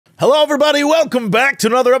Hello, everybody. Welcome back to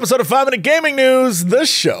another episode of 5 Minute Gaming News, the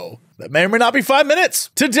show that may or may not be 5 minutes.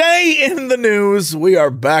 Today in the news, we are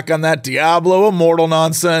back on that Diablo Immortal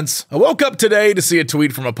nonsense. I woke up today to see a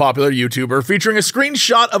tweet from a popular YouTuber featuring a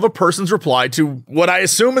screenshot of a person's reply to what I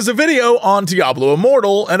assume is a video on Diablo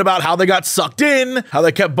Immortal and about how they got sucked in, how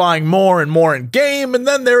they kept buying more and more in game, and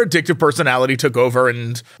then their addictive personality took over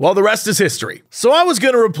and, well, the rest is history. So I was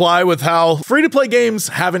going to reply with how free-to-play games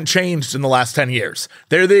haven't changed in the last 10 years.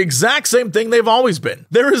 They're the exact same thing they've always been.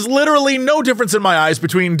 There is literally no difference in my eyes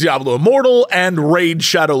between Diablo Immortal and Raid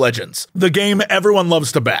Shadow Legends, the game everyone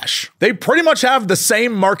loves to bash. They pretty much have the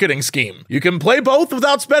same marketing scheme. You can play both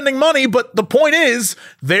without spending money, but the point is,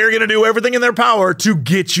 they're gonna do everything in their power to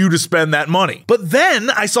get you to spend that money. But then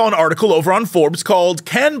I saw an article over on Forbes called,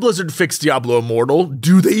 "Can Blizzard Fix Diablo Immortal?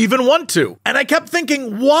 Do they even want to?" And I kept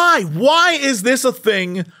thinking, why? Why is this a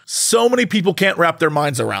thing so many people can't wrap their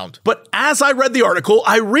minds around? But as I read the article,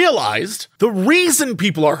 I realized the reason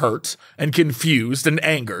people are hurt and confused and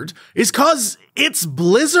angered is because it's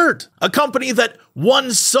Blizzard, a company that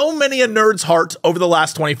won so many a nerd's heart over the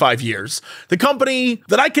last 25 years. The company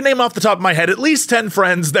that I can name off the top of my head at least 10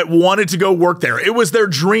 friends that wanted to go work there. It was their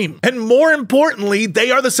dream. And more importantly,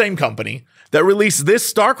 they are the same company that released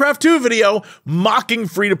this StarCraft 2 video mocking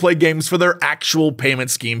free-to-play games for their actual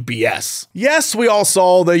payment scheme BS. Yes, we all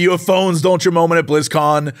saw the "you have phones, don't you" moment at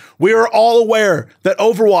BlizzCon. We are all aware that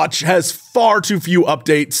Overwatch has far too few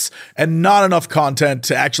updates and not enough content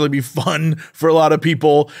to actually be fun for a lot of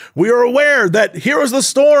people. We are aware that Heroes of the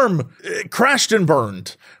Storm crashed and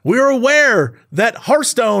burned. We are aware that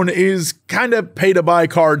Hearthstone is kind of pay-to-buy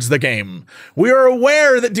cards the game. We are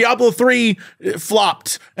aware that Diablo 3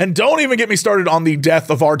 flopped. And don't even get me started on the death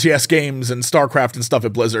of RTS games and StarCraft and stuff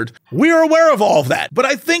at Blizzard. We are aware of all of that. But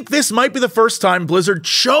I think this might be the first time Blizzard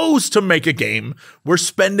chose to make a game where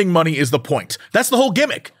spending money is the point. That's the whole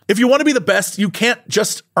gimmick. If you want to be the best, you can't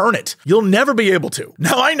just earn it. You'll never be able to.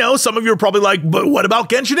 Now, I know some of you are probably like, but what about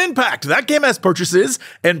Genshin Impact? That game has purchases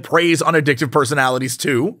and preys on addictive personalities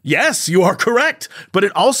too. Yes, you are correct, but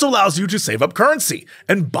it also allows you to save up currency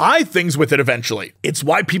and buy things with it eventually. It's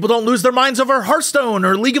why people don't lose their minds over Hearthstone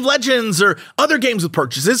or League of Legends or other games with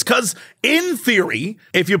purchases, because in theory,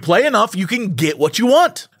 if you play enough, you can get what you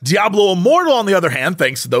want. Diablo Immortal, on the other hand,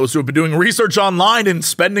 thanks to those who have been doing research online and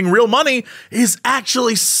spending real money, is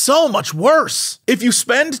actually so much worse. If you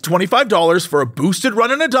spend $25 for a boosted run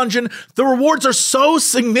in a dungeon, the rewards are so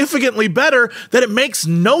significantly better that it makes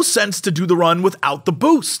no sense to do the run without the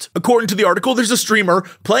boost. According to the article, there's a streamer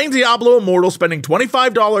playing Diablo Immortal spending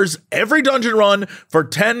 $25 every dungeon run for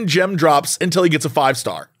 10 gem drops until he gets a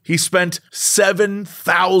 5-star. He spent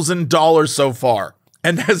 $7,000 so far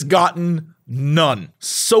and has gotten none.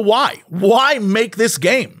 So why? Why make this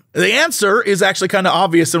game? The answer is actually kind of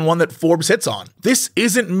obvious and one that Forbes hits on. This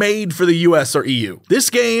isn't made for the US or EU. This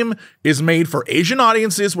game is made for Asian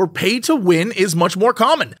audiences where pay to win is much more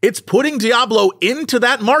common. It's putting Diablo into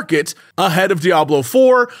that market ahead of Diablo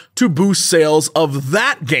 4 to boost sales of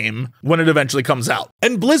that game when it eventually comes out.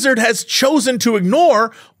 And Blizzard has chosen to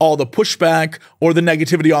ignore all the pushback or the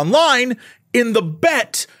negativity online in the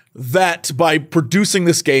bet that by producing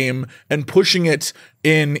this game and pushing it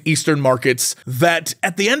in Eastern markets, that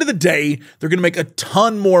at the end of the day, they're going to make a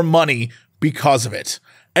ton more money because of it.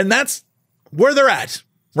 And that's where they're at,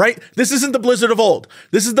 right? This isn't the Blizzard of old.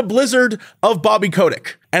 This is the Blizzard of Bobby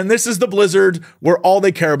Kotick. And this is the Blizzard where all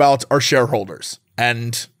they care about are shareholders.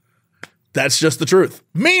 And that's just the truth.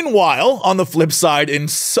 Meanwhile, on the flip side, in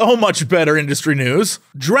so much better industry news,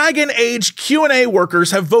 Dragon Age Q&A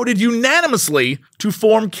workers have voted unanimously to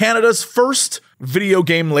form Canada's first video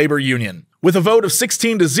game labor union. With a vote of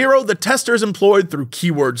 16-0, the testers employed through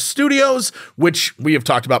Keyword Studios, which we have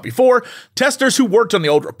talked about before, testers who worked on the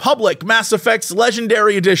Old Republic, Mass Effect's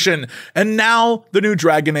Legendary Edition, and now the new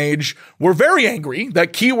Dragon Age, were very angry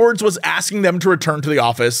that Keywords was asking them to return to the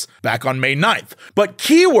office back on May 9th. But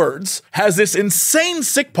Keywords has this insane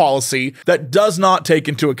sick policy that does not take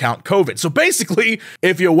into account COVID. So basically,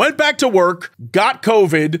 if you went back to work, got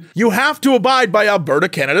COVID, you have to abide by Alberta,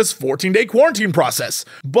 Canada's 14-day quarantine process.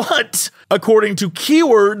 But according to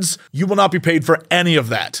Keywords, you will not be paid for any of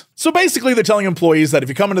that. So basically, they're telling employees that if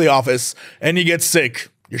you come into the office and you get sick,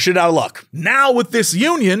 you're shit out of luck. Now with this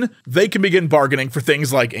union, they can begin bargaining for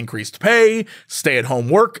things like increased pay, stay-at-home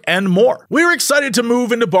work, and more. We're excited to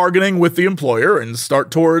move into bargaining with the employer and start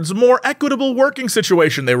towards a more equitable working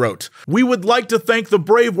situation, they wrote. We would like to thank the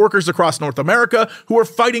brave workers across North America who are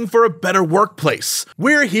fighting for a better workplace.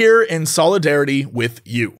 We're here in solidarity with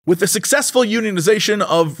you. With the successful unionization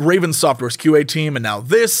of Raven Software's QA team and now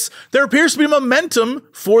this, there appears to be momentum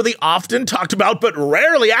for the often talked about but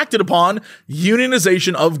rarely acted upon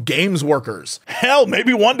unionization of games workers. Hell,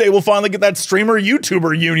 maybe one day we'll finally get that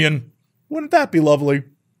streamer-YouTuber union. Wouldn't that be lovely?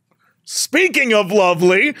 Speaking of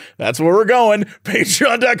lovely, that's where we're going.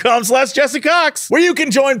 Patreon.com/Jesse Cox, where you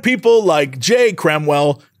can join people like Jay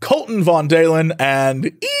Cremwell, Colton Von Dalen,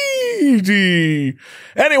 and Edie.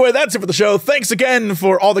 Anyway, that's it for the show. Thanks again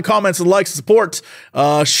for all the comments and likes and support,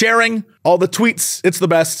 sharing all the tweets. It's the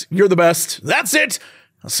best. You're the best. That's it.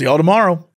 I'll see y'all tomorrow.